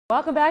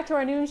Welcome back to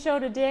our noon show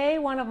today.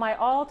 One of my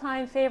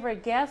all-time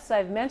favorite guests.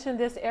 I've mentioned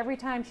this every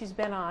time she's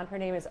been on. Her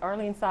name is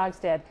Arlene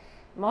Sogstead.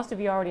 Most of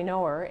you already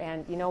know her,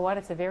 and you know what?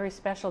 It's a very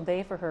special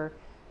day for her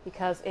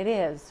because it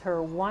is her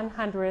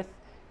 100th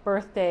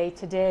birthday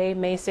today,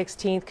 May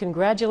 16th.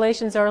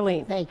 Congratulations,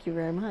 Arlene. Thank you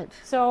very much.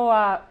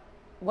 So,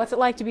 what's it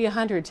like to be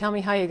 100? Tell me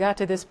how you got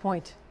to this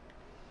point.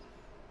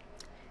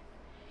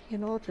 You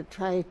know, to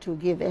try to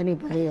give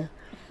anybody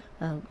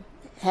an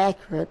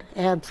accurate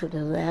answer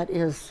to that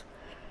is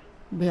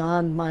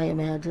beyond my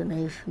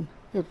imagination.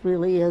 It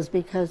really is,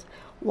 because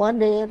one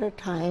day at a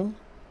time,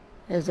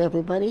 as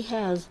everybody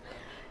has,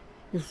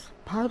 is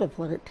part of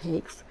what it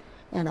takes,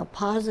 and a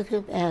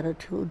positive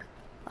attitude.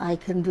 I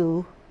can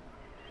do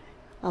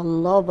a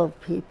love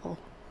of people.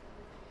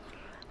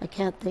 I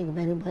can't think of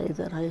anybody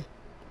that I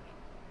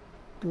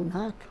do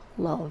not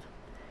love.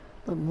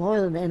 But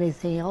more than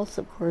anything else,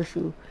 of course,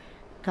 you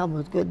come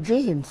with good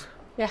genes.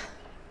 Yeah.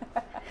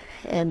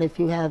 And if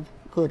you have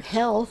good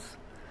health,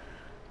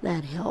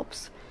 that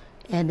helps.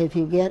 And if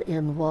you get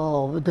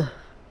involved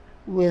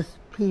with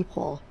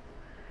people,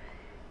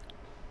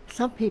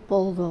 some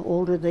people, the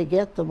older they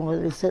get, the more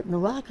they sit in a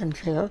rocking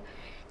chair,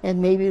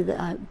 and maybe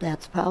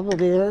that's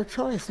probably their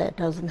choice. That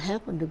doesn't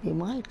happen to be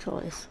my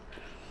choice.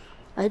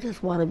 I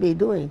just want to be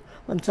doing.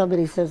 When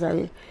somebody says,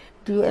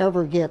 do you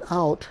ever get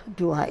out?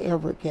 Do I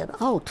ever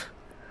get out?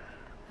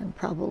 I'm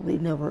probably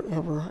never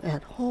ever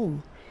at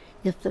home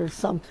if there's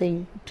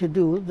something to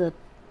do that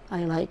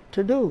I like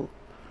to do.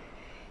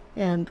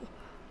 And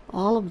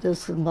all of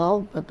this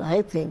involvement,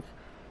 I think,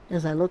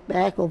 as I look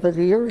back over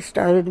the years,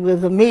 started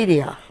with the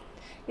media.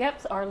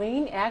 Yep,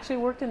 Arlene actually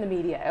worked in the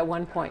media at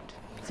one point.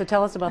 So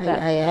tell us about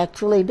that. I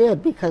actually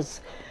did, because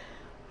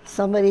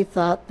somebody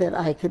thought that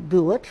I could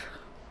do it.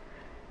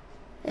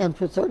 And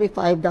for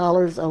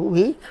 $35 a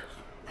week,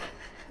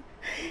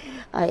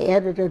 I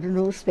edited a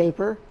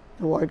newspaper,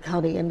 the Ward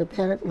County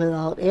Independent,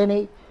 without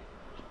any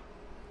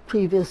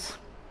previous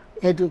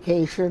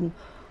education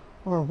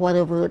or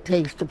whatever it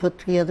takes to put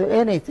together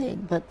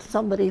anything, but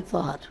somebody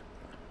thought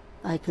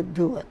I could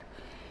do it.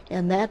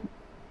 And that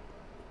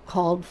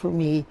called for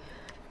me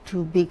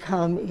to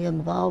become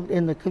involved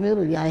in the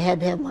community. I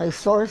had to have my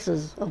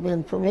sources of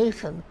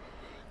information.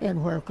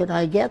 And where could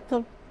I get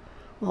them?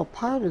 Well,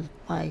 part of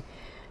my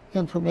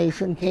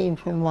information came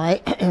from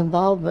my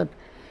involvement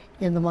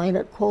in the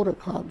Minot Quota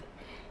Club,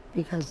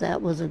 because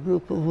that was a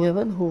group of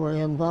women who were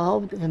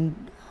involved in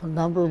a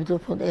number of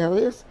different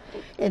areas,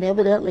 and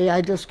evidently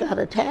I just got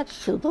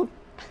attached to them.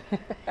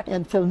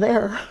 And from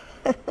there...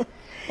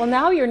 Well,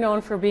 now you're known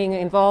for being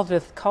involved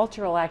with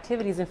cultural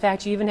activities. In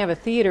fact, you even have a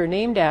theater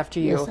named after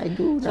you. Yes, I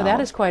do now. So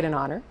that is quite an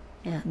honor.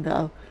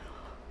 And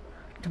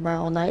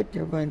tomorrow night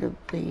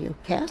the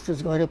cast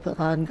is going to put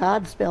on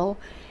Godspell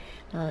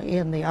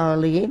in the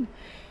Arlene,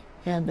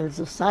 and there's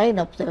a sign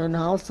up there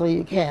now so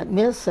you can't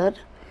miss it.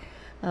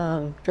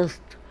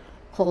 Just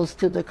close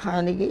to the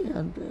Carnegie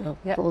and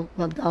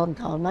Yep.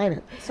 downtown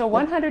Minot. So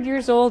 100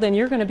 years old, and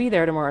you're going to be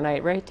there tomorrow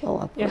night, right? Oh,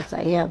 of course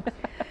I am.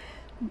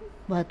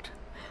 But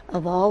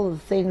of all the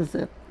things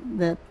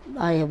that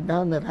I have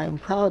done that I'm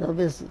proud of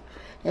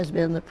has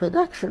been the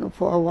production of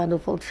 4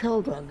 wonderful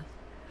children.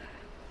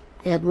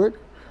 Edward,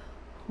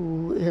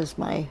 who is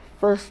my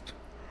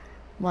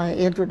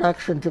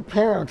introduction to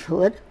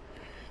parenthood,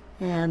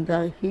 and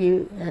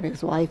he and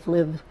his wife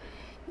live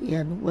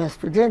in West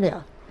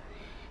Virginia.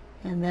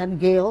 And then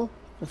Gail,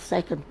 the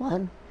second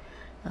one,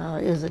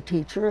 is a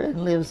teacher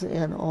and lives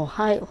in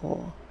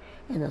Ohio.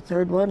 And the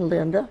third one,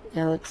 Linda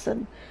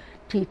Erickson,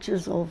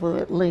 teaches over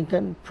at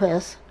Lincoln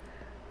Press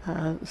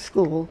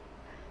School,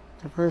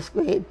 the first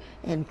grade.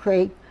 And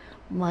Craig,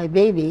 my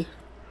baby,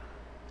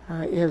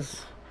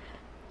 is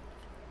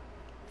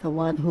the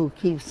one who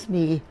keeps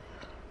me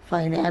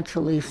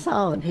financially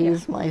sound.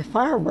 He's my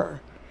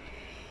farmer.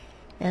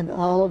 And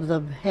all of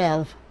them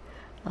have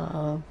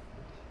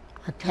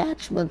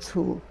attachments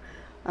who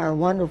are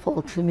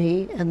wonderful to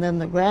me. And then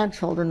the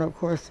grandchildren, of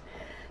course,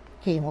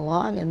 came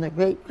along, and the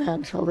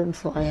great-grandchildren,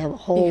 so I have a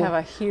whole You have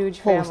a huge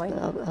family.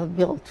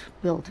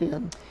 built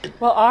in.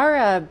 Well,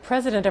 our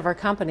president of our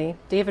company,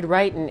 David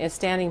Wrighton, is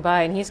standing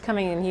by, and he's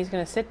coming and he's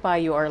going to sit by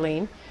you,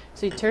 Arlene.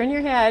 So you turn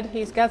your head.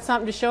 He's got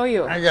something to show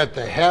you. I got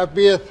the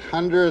happiest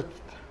 100th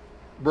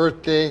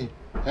birthday,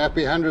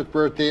 happy 100th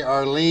birthday,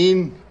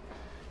 Arlene.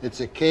 It's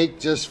a cake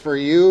just for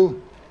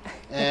you,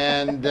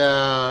 and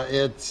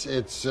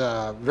it's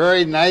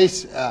very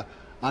nice.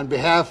 On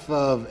behalf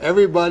of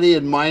everybody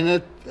in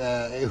Minot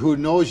who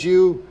knows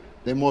you,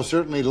 they most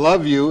certainly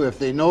love you if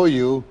they know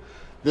you.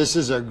 This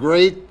is a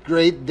great,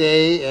 great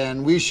day,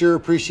 and we sure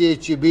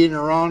appreciate you being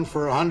around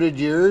for 100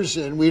 years,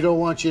 and we don't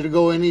want you to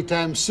go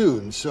anytime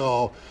soon.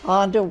 So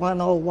On to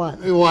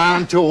 101.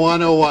 on to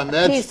 101.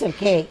 That's Piece of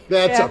cake.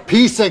 That's a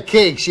piece of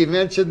cake. She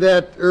mentioned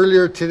that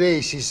earlier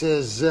today. She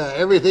says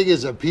everything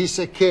is a piece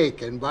of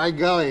cake, and by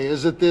golly,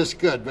 isn't this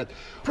good? But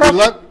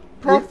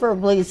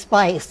Preferably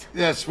spiced.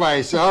 yeah,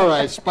 spice. All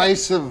right,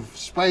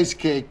 spice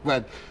cake.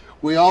 But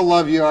we all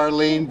love you,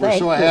 Arlene. We're Thank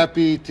so you.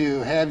 happy to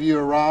have you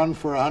around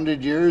for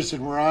 100 years,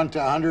 and we're on to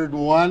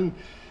 101.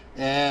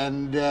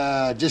 And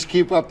just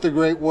keep up the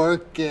great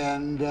work,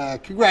 and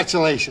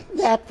congratulations.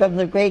 That from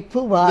the great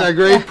Poobah. The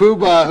great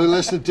Poobah who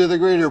listened to the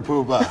greater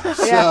Poobah.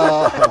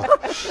 So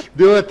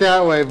do it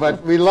that way.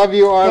 But we love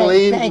you,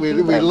 Arlene. Thank you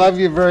We very love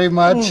you very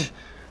much.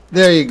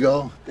 There you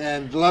go.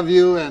 And love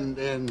you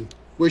and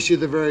wish you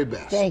the very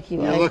best. Thank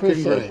you. You're I looking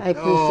appreciate great. it. I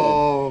appreciate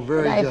oh, it.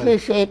 very And I good.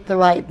 appreciate the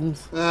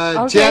writings.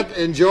 Chet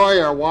and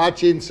Joy are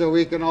watching, so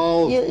we can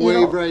all You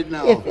wave know, right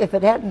now. If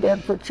it hadn't been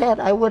for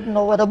Chet, I wouldn't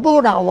know what a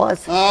boona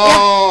was.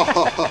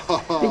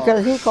 Oh.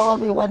 Because he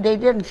called me one day,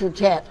 didn't you,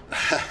 Chet?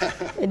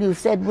 And he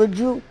said, would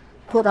you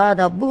put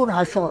on a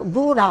boona show?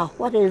 Boona,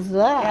 what is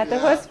that? At the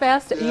Huss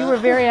Fest, you were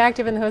very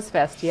active in the Huss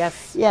Fest,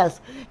 yes.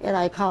 Yes, and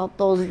I count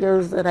those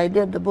years that I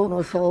did the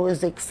boona show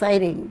as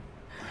exciting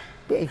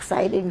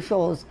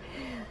shows.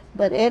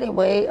 But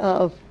anyway,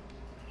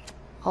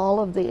 all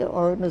of the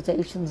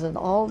organizations and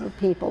all the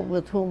people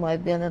with whom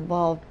I've been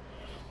involved,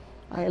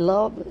 I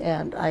love,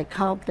 and I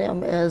count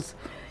them as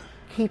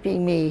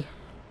keeping me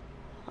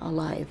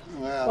alive.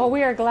 Well,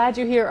 we are glad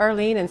you're here,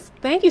 Arlene, and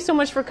thank you so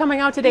much for coming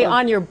out today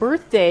on your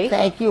birthday.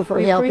 Thank you for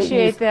we helping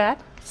appreciate me that.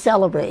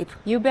 celebrate.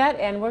 You bet,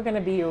 and we're going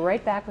to be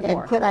right back with And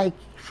more. could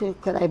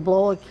I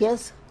blow a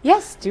kiss?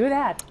 Yes, do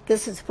that.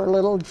 This is for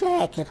little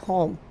Jack at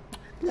home.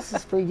 This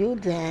is for you,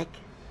 Jack.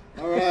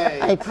 All right.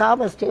 I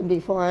promised him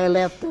before I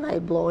left that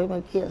I'd blow him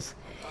a kiss.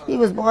 He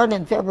was born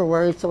in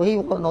February, so he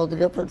won't know the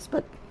difference,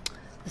 but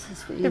this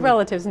is for you. The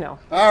relatives know.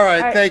 All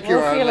right. Thank you,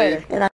 we'll see you Arlene. later. And